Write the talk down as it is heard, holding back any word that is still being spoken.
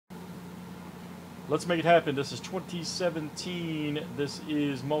Let's make it happen. This is 2017. This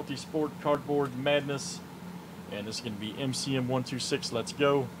is Multisport Cardboard Madness. And this is going to be MCM126. Let's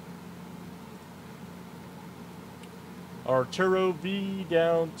go. Arturo V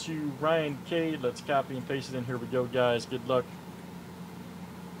down to Ryan K. Let's copy and paste it in. Here we go, guys. Good luck.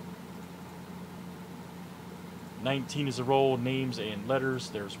 19 is a roll. Names and letters.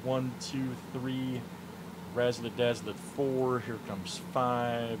 There's 1, 2, 3. Razzle Dazzle 4. Here comes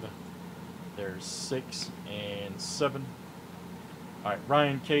 5. There's 6 and 7. All right,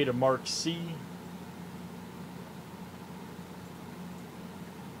 Ryan K to Mark C.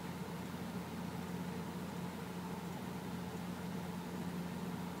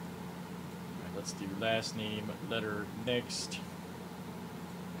 Let's do last name, letter next.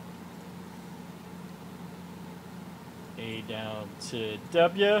 A down to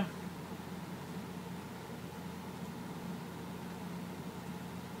W.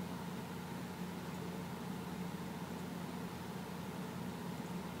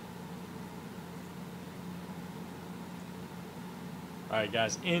 All right,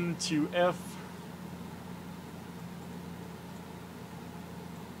 guys, N to F.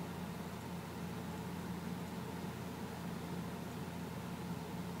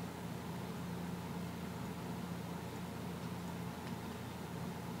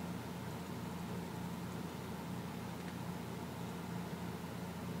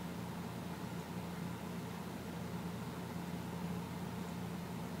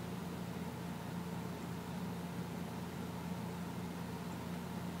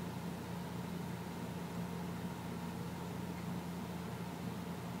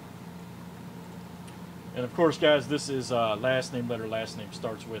 And of course, guys, this is last name, letter, last name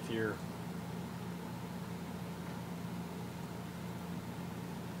starts with here.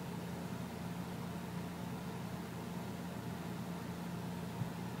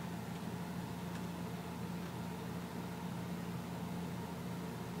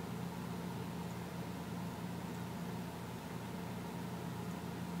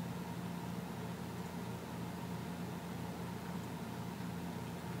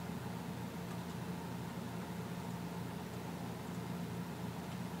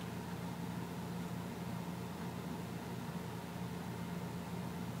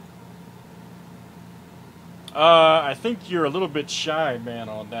 I think you're a little bit shy, man,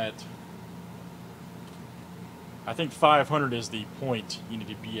 on that. I think 500 is the point you need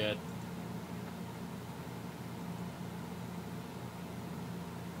to be at.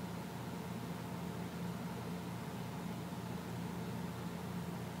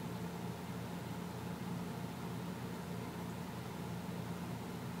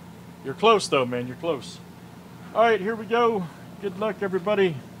 You're close, though, man. You're close. All right, here we go. Good luck,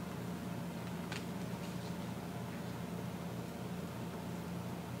 everybody.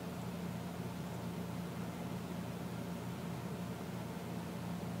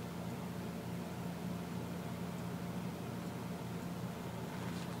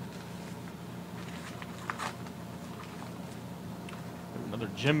 Another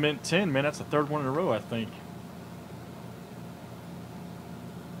Gem Mint 10, man. That's the third one in a row, I think.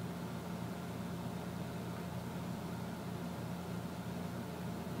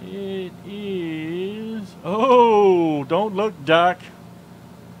 It is... Oh, don't look, Doc.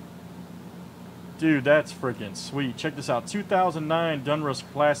 Dude, that's freaking sweet. Check this out. 2009 Donruss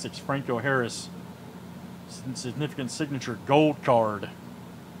Classics, Franco Harris. Significant signature gold card.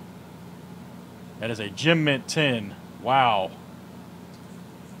 That is a Gem Mint 10. Wow.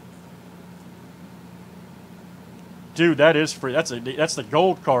 Dude, that is free. That's the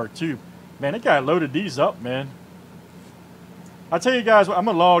gold card too. Man, that guy loaded these up, man. I tell you guys, I'm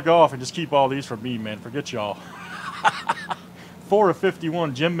gonna log off and just keep all these for me, man. Forget y'all. 4 of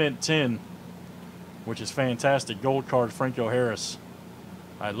 51, Gem Mint 10, which is fantastic. Gold card, Franco Harris.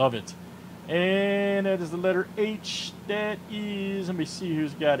 I love it. And that is the letter H. That is, let me see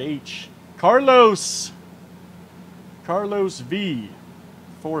who's got H. Carlos. Carlos V.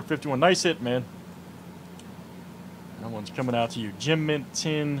 4 of 51. Nice hit, man. That one's coming out to you. Gem Mint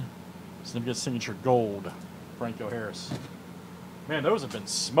 10, significant signature gold, Franco Harris. Man, those have been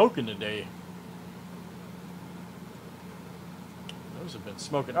smoking today. Those have been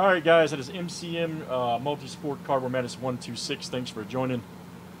smoking. All right, guys, that is MCM Multisport Cardboard Madness 126. Thanks for joining.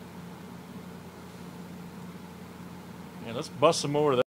 Man, let's bust some more of that.